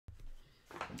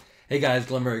Hey guys,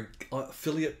 Glenberg,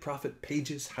 affiliate profit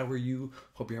pages. How are you?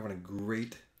 Hope you're having a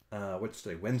great, what's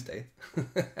today? Wednesday.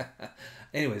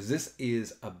 Anyways, this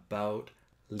is about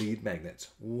lead magnets.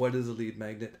 What is a lead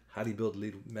magnet? How do you build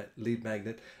a lead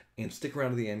magnet? And stick around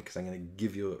to the end because I'm going to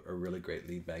give you a really great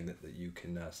lead magnet that you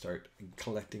can start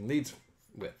collecting leads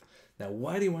with. Now,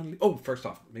 why do you want to? Oh, first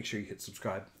off, make sure you hit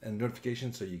subscribe and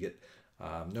notifications so you get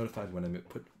notified when I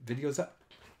put videos up.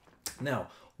 Now,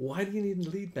 why do you need a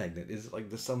lead magnet? Is it like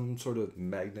some sort of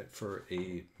magnet for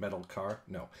a metal car?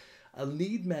 No. A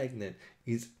lead magnet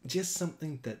is just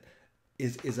something that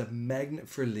is a magnet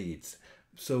for leads.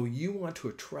 So you want to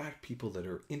attract people that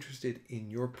are interested in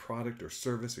your product or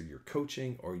service or your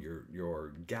coaching or your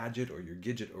gadget or your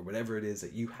gidget or whatever it is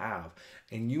that you have,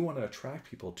 and you want to attract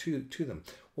people to them.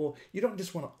 Well, you don't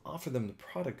just want to offer them the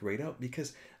product right out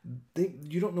because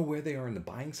you don't know where they are in the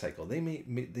buying cycle. They may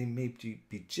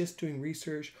be just doing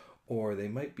research, or they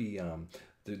might be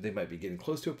getting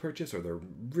close to a purchase, or they're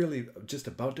really just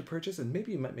about to purchase, and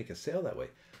maybe you might make a sale that way.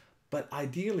 But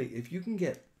ideally, if you can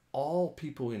get all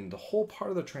people in the whole part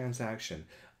of the transaction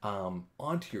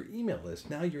onto your email list,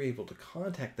 now you're able to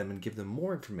contact them and give them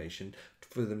more information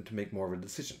for them to make more of a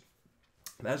decision.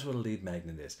 That's what a lead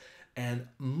magnet is. And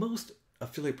most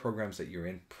affiliate programs that you're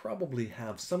in probably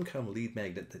have some kind of lead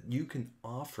magnet that you can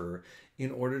offer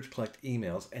in order to collect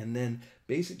emails. And then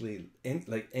basically,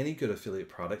 like any good affiliate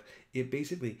product, it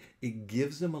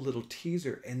gives them a little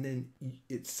teaser, and then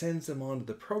it sends them onto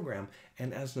the program.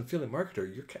 And as an affiliate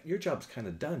marketer, your job's kind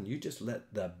of done. You just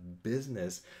let the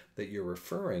business that you're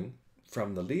referring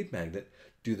from the lead magnet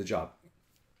do the job.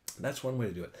 That's one way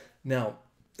to do it. Now,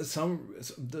 the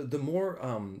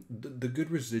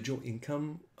good residual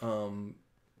income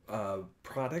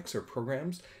products or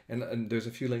programs, and there's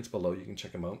a few links below, you can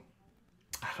check them out.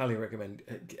 I highly recommend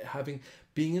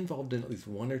being involved in at least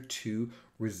one or two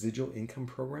residual income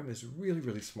program is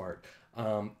really smart.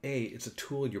 It's a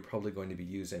tool you're probably going to be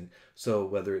using. So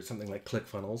whether it's something like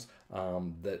Clickfunnels,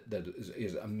 that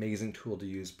is an amazing tool to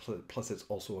use. Plus, it's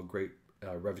also a great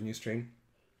revenue stream.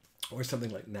 Or something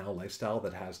like Now Lifestyle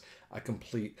that has a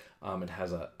complete,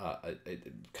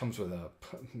 it comes with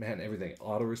everything,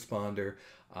 autoresponder,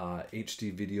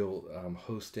 HD video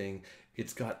hosting.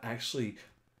 It's got actually,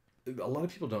 a lot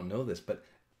of people don't know this, but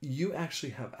you actually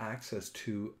have access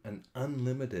to an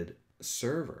unlimited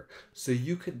server. So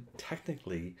you could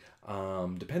technically,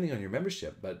 depending on your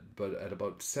membership, but at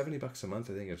about $70 a month,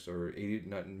 I think it's, or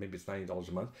 80, maybe it's $90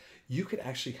 a month, you could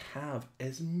actually have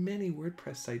as many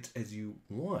WordPress sites as you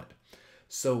want.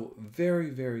 So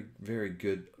very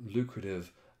good,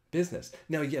 lucrative business.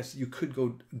 Now, yes, you could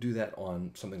go do that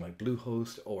on something like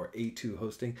Bluehost or A2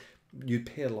 hosting. You'd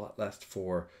pay a lot less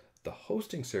for the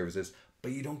hosting services,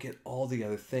 but you don't get all the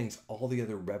other things, all the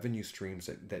other revenue streams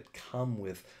that come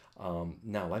with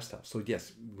Now Lifestyle. So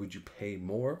yes, would you pay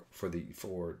more for the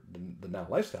Now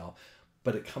Lifestyle?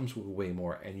 But it comes with way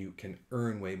more, and you can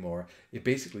earn way more. It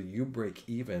basically, you break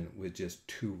even with just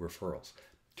two referrals.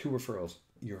 Two referrals,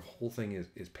 your whole thing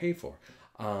is paid for.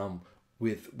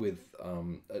 With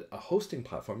a hosting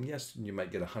platform, yes, you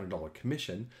might get $100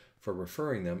 commission for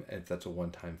referring them, and if that's a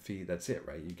one-time fee, that's it,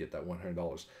 right? You get that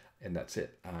 $100, and that's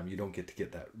it. You don't get to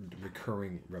get that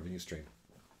recurring revenue stream.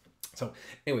 So,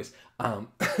 anyways,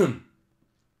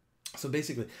 so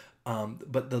basically,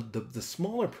 but the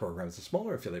smaller programs, the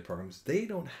smaller affiliate programs, they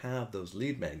don't have those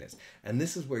lead magnets. And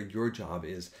this is where your job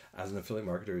is as an affiliate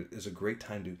marketer, is a great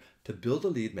time to build a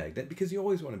lead magnet, because you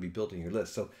always want to be building your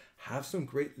list. So have some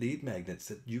great lead magnets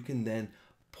that you can then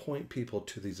point people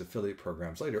to these affiliate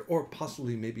programs later, or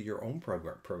possibly maybe your own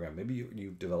program. Maybe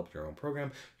you developed your own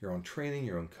program, your own training,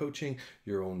 your own coaching,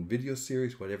 your own video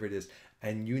series, whatever it is,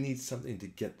 and you need something to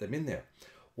get them in there.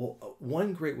 Well,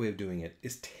 one great way of doing it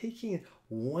is taking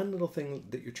one little thing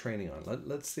that you're training on.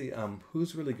 Let's see,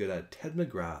 who's really good at it? Ted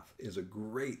McGrath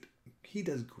he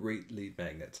does great lead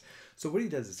magnets. So what he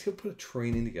does is he'll put a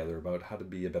training together about how to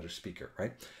be a better speaker,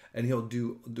 right? And he'll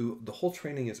do the whole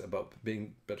training is about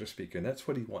being a better speaker, and that's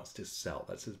what he wants to sell.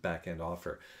 That's his back end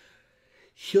offer.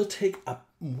 He'll take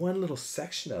one little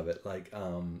section of it, like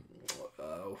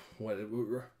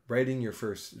writing your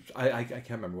first, I can't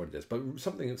remember what it is, but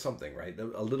something, right?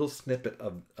 A little snippet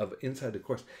of inside the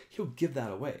course. He'll give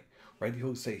that away, right?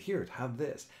 He'll say, here, have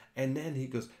this. And then he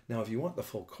goes, now if you want the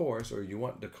full course, or you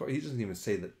want the course, he doesn't even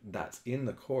say that that's in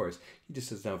the course. He just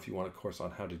says, now if you want a course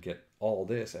on how to get all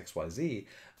this, XYZ,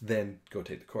 then go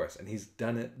take the course. And he's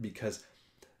done it because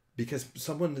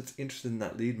someone that's interested in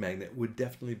that lead magnet would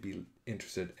definitely be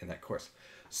interested in that course.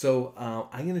 So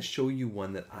I'm going to show you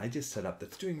one that I just set up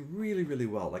that's doing really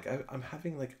well. Like I'm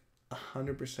having like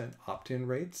 100% opt-in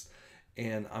rates,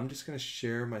 and I'm just going to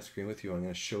share my screen with you. I'm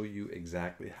going to show you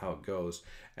exactly how it goes.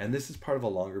 And this is part of a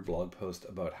longer blog post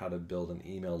about how to build an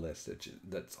email list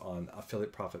that's on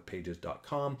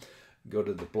affiliateprofitpages.com. Go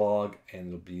to the blog and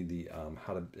it'll be the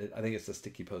I think it's the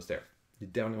sticky post there. You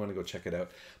definitely want to go check it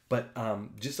out. But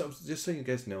just so you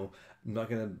guys know, I'm not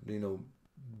going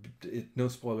to, no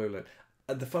spoiler alert.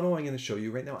 The funnel I'm going to show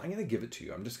you right now, I'm going to give it to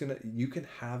you. I'm just going to, you can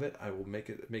have it. I will make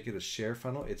it a share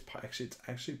funnel. It's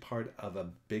actually part of a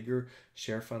bigger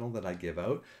share funnel that I give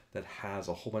out that has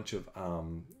a whole bunch of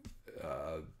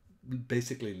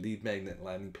basically lead magnet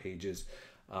landing pages,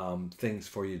 things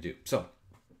for you to do. So,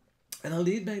 and a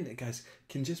lead magnet, guys,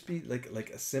 can just be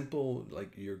like a simple,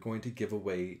 like you're going to give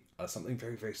away something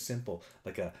very, very simple,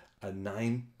 like a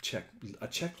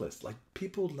checklist. Like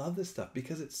people love this stuff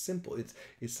because it's simple. It's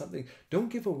something.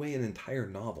 Don't give away an entire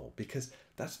novel because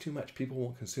that's too much. People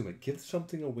won't consume it. Give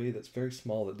something away that's very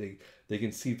small that they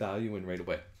can see value in right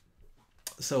away.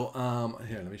 So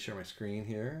here, let me share my screen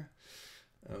here.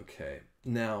 Okay,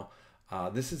 now.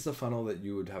 This is the funnel that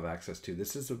you would have access to.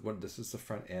 This is the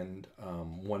front end,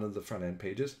 one of the front end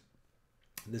pages.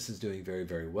 This is doing very,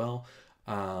 very well.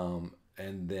 And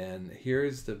then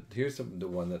here's the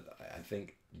one that I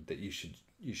think that you should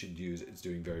use. It's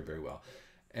doing very, very well,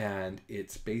 and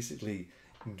it's basically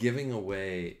giving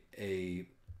away a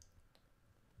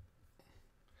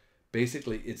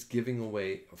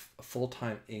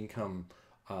full-time income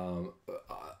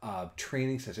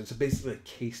training session. So basically a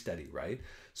case study, right?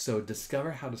 So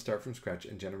discover how to start from scratch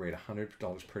and generate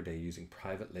 $100 per day using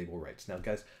private label rights. Now,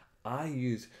 guys,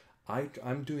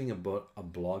 I'm doing about a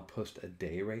blog post a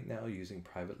day right now using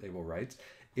private label rights.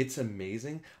 It's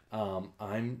amazing.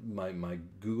 My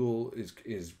Google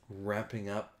is ramping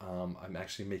up. I'm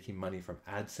actually making money from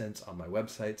AdSense on my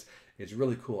websites. It's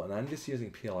really cool, and I'm just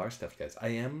using PLR stuff, guys. I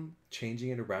am changing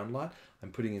it around a lot.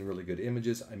 I'm putting in really good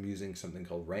images. I'm using something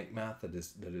called Rank Math that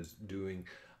is doing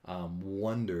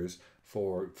wonders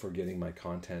for getting my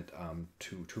content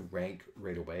to rank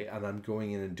right away. And I'm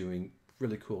going in and doing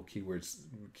really cool keyword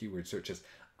searches.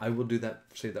 I will do that,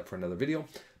 save that for another video.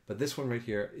 But this one right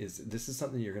here is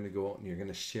something you're going to go out and you're going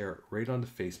to share it right onto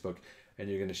Facebook, and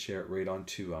you're going to share it right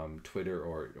onto Twitter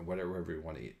or wherever you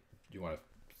want to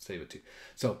save it to.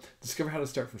 So discover how to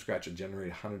start from scratch and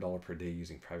generate $100 per day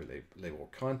using private label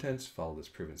contents. Follow this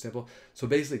proven simple. So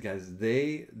basically, guys,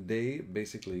 they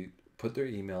basically put their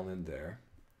email in there.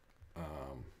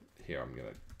 Here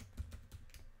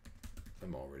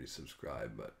I'm already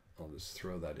subscribed, but I'll just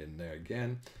throw that in there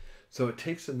again. So it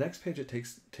takes the next page. It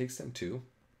takes them to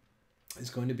is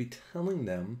going to be telling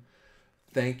them,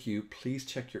 thank you, please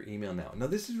check your email now. Now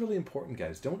this is really important,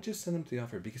 guys. Don't just send them to the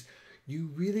offer, because you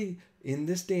really, in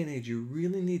this day and age, you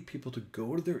really need people to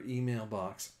go to their email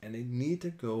box and they need to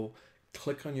go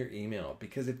click on your email,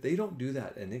 because if they don't do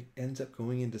that and it ends up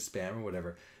going into spam or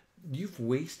whatever, you've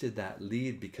wasted that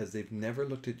lead because they've never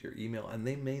looked at your email and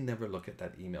they may never look at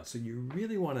that email. So you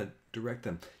really want to direct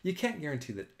them. You can't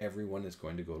guarantee that everyone is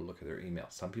going to go look at their email.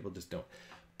 Some people just don't,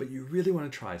 but you really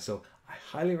want to try. So I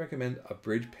highly recommend a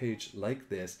bridge page like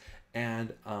this.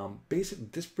 And basically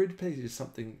this bridge page is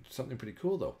something pretty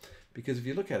cool though, because if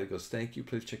you look at it, it goes, thank you,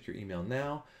 please check your email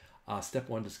now. Step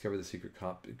 1, discover the secret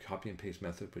copy and paste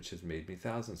method, which has made me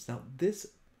thousands. Now this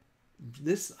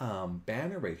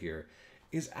banner right here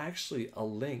is actually a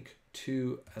link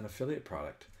to an affiliate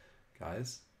product,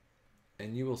 guys,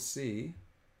 and you will see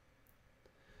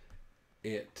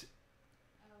it.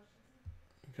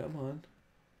 Come on.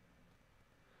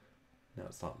 No,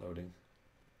 it's not loading.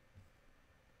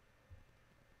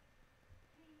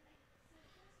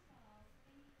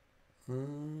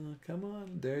 Come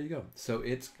on, there you go. So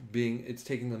it's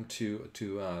taking them to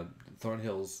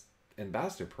Thornhill's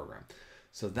ambassador program.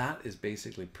 So that is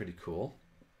basically pretty cool.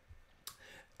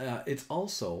 It's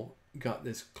also got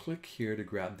this click here to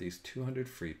grab these 200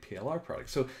 free PLR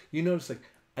products. So you notice, like,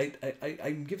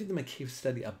 I'm giving them a case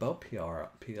study about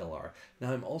PLR.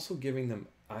 Now I'm also giving them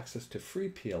access to free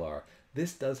PLR.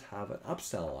 This does have an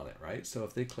upsell on it, right? So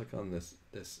if they click on this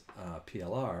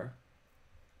PLR,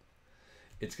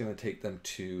 it's going to take them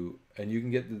to, and you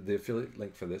can get the affiliate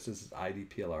link for this. This is ID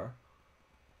PLR.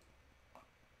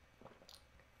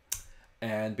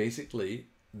 And basically,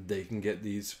 they can get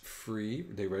these free,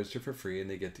 they register for free, and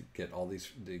they get all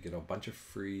these, they get a bunch of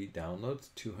free downloads,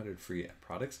 200 free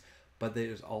products, but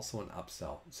there's also an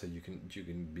upsell. So you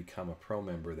can become a pro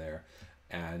member there,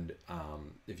 and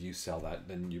if you sell that,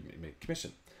 then you make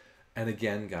commission. And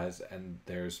again, guys, and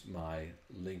there's my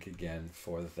link again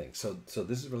for the thing. So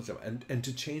this is really simple. And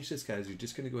to change this, guys, you're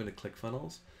just going to go into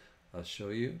Clickfunnels. I'll show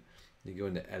you. You go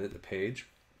into edit the page.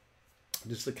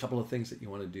 just a couple of things that you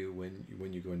want to do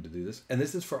when you're going to do this. And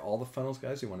this is for all the funnels,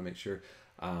 guys. You want to make sure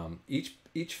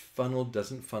each funnel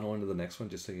doesn't funnel into the next one,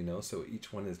 just so you know. So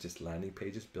each one is just landing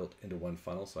pages built into one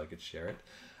funnel, so I could share it.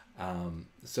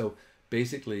 So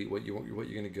basically, what you're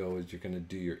going to go is you're going to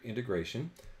do your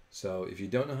integration. So if you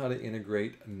don't know how to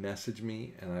integrate, message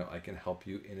me and I can help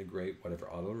you integrate whatever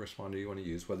autoresponder you want to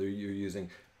use, whether you're using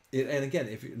it. And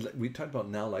again, we talked about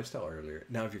Now Lifestyle earlier.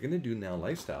 Now, if you're going to do Now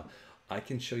Lifestyle, I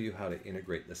can show you how to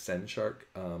integrate the SendShark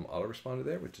autoresponder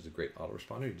there, which is a great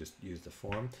autoresponder. You just use the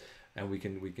form, and we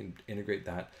can integrate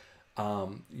that.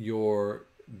 Your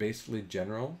basically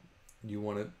general, you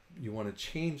want to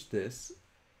change this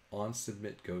on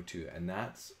submit go to, and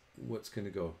that's what's going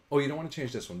to go. Oh, you don't want to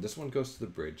change this one. This one goes to the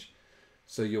bridge,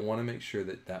 so you'll want to make sure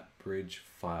that that bridge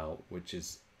file, which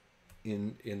is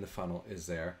in the funnel, is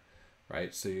there,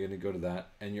 right? So you're going to go to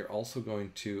that, and you're also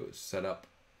going to set up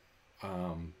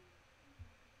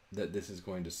that this is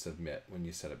going to submit when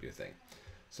you set up your thing.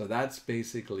 So that's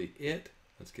basically it.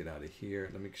 Let's get out of here.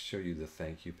 Let me show you the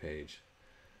thank you page.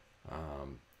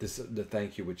 The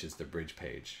thank you, which is the bridge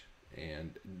page,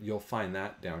 and you'll find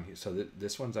that down here. So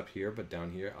this one's up here, but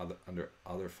down here under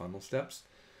other funnel steps,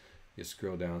 you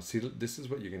scroll down. See, this is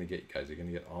what you're going to get, guys. You're going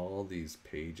to get all these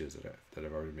pages that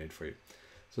I've already made for you.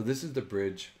 So this is the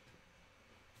bridge,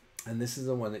 and this is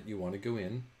the one that you want to go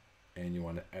in and you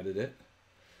want to edit it.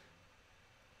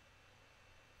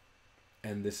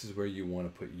 And this is where you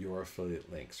want to put your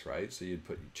affiliate links, right? So you'd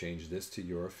change this to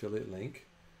your affiliate link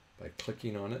by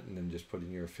clicking on it and then just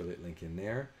putting your affiliate link in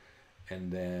there.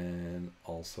 And then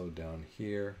also down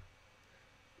here,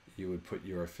 you would put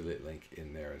your affiliate link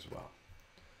in there as well.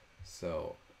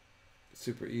 So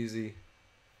super easy.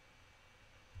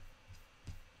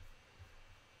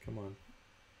 Come on.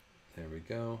 There we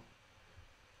go.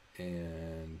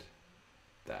 And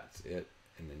that's it.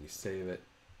 And then you save it.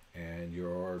 And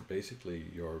basically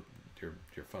your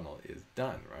funnel is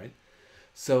done, right?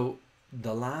 So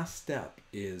the last step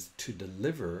is to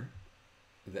deliver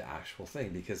the actual thing,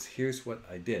 because here's what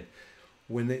I did.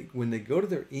 When they go to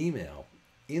their email,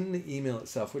 in the email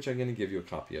itself, which I'm going to give you a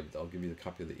copy of, I'll give you the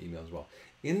copy of the email as well.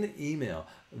 In the email,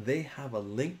 they have a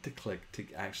link to click to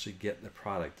actually get the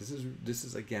product. This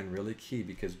is again really key,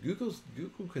 because Google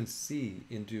can see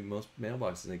into most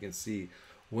mailboxes. They can see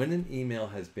when an email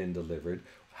has been delivered,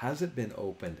 has it been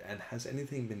opened, and has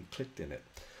anything been clicked in it.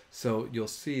 So you'll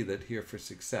see that here for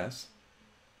success,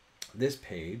 this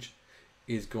page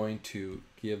is going to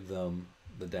give them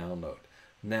the download.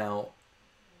 Now,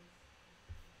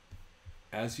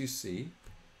 as you see,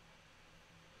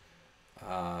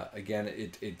 again,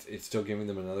 it's still giving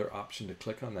them another option to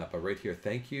click on that, but right here,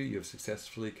 thank you have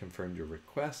successfully confirmed your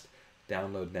request,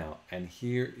 download now. And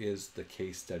here is the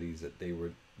case studies that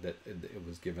it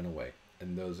was given away,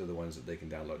 and those are the ones that they can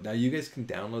download. Now you guys can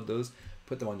download those,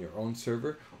 put them on your own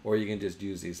server, or you can just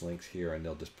use these links here and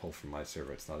they'll just pull from my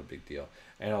server. It's not a big deal.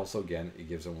 And also, again, it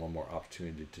gives them one more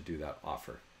opportunity to do that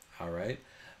offer. All right,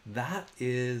 that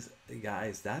is,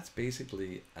 guys, that's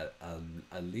basically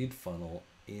a lead funnel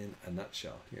in a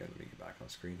nutshell. Here, let me get back on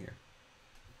screen here.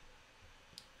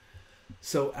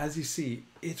 So as you see,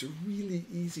 it's really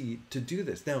easy to do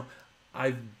this. Now,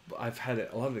 I've had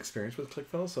a lot of experience with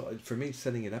Clickfunnels, so for me,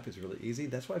 setting it up is really easy.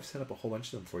 That's why I've set up a whole bunch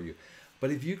of them for you. But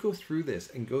if you go through this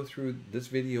and go through this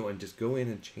video and just go in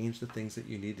and change the things that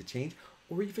you need to change,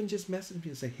 or even just message me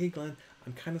and say, hey Glenn,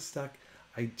 I'm kind of stuck.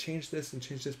 I changed this and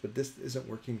changed this, but this isn't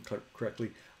working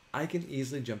correctly. I can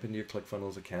easily jump into your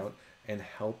Clickfunnels account and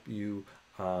help you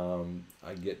go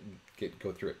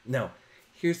through it. Now,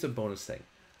 here's the bonus thing.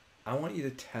 I want you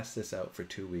to test this out for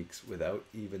 2 weeks without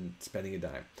even spending a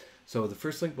dime. So the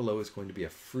first link below is going to be a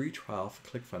free trial for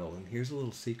Clickfunnels. And here's a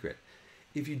little secret.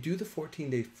 If you do the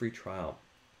 14-day free trial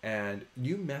and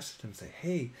you message them and say,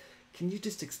 hey, can you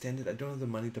just extend it? I don't have the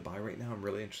money to buy right now. I'm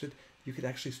really interested. You could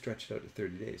actually stretch it out to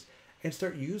 30 days and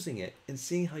start using it and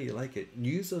seeing how you like it.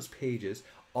 Use those pages.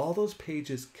 All those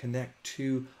pages connect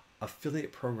to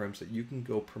affiliate programs that you can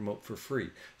go promote for free.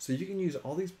 So you can use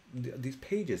all these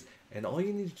pages, and all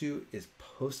you need to do is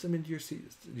post them into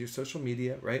your social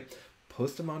media, right?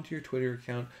 Post them onto your Twitter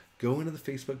account, go into the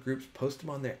Facebook groups, post them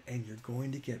on there, and you're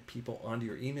going to get people onto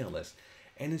your email list.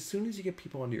 And as soon as you get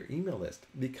people onto your email list,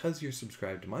 because you're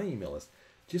subscribed to my email list,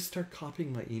 just start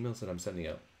copying my emails that I'm sending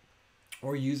out,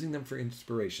 or using them for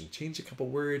inspiration. Change a couple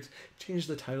words, change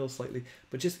the title slightly,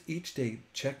 but just each day,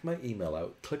 check my email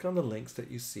out, click on the links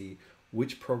that you see,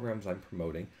 which programs I'm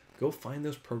promoting, go find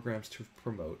those programs to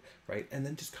promote, right? And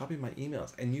then just copy my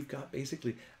emails. And you've got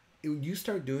basically, you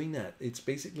start doing that, it's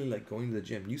basically like going to the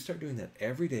gym. You start doing that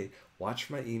every day, watch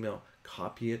for my email,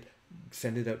 copy it,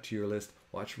 send it out to your list.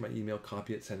 watch for my email,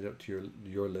 copy it, send it out to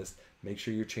your list. Make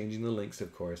sure you're changing the links,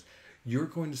 of course. You're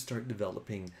going to start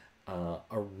developing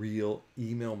a real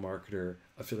email marketer,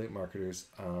 affiliate marketers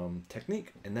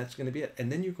technique, and that's going to be it.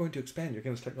 And then you're going to expand. You're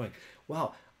going to start going,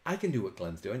 wow, I can do what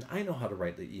Glenn's doing. I know how to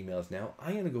write the emails now.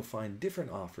 I'm going to go find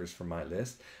different offers for my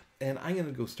list, and I'm going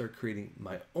to go start creating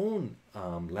my own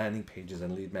landing pages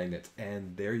and lead magnets.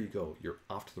 And there you go. You're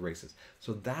off to the races.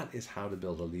 So that is how to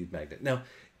build a lead magnet. Now,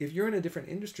 if you're in a different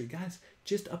industry, guys,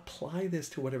 just apply this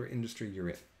to whatever industry you're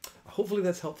in. Hopefully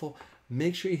that's helpful.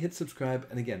 Make sure you hit subscribe.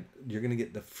 And again, you're going to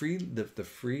get the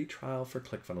free trial for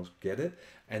Clickfunnels. Get it.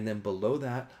 And then below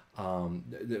that,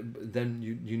 then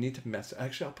you need to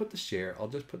actually, I'll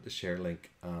just put the share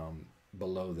link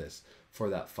below this for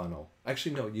that funnel.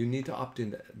 Actually, no, you need to opt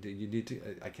in.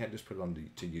 I can't just put it on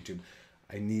to YouTube.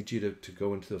 I need you to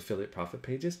go into the affiliate profit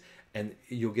pages, and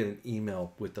you'll get an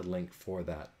email with the link for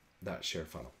that share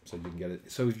funnel. So you can get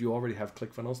it. So if you already have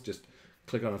Clickfunnels, just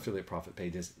click on affiliate profit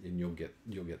pages and you'll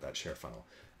get that share funnel,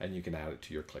 and you can add it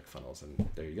to your Clickfunnels, and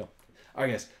there you go. All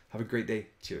right, guys, have a great day.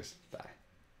 Cheers. Bye.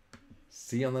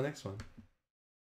 See you on the next one.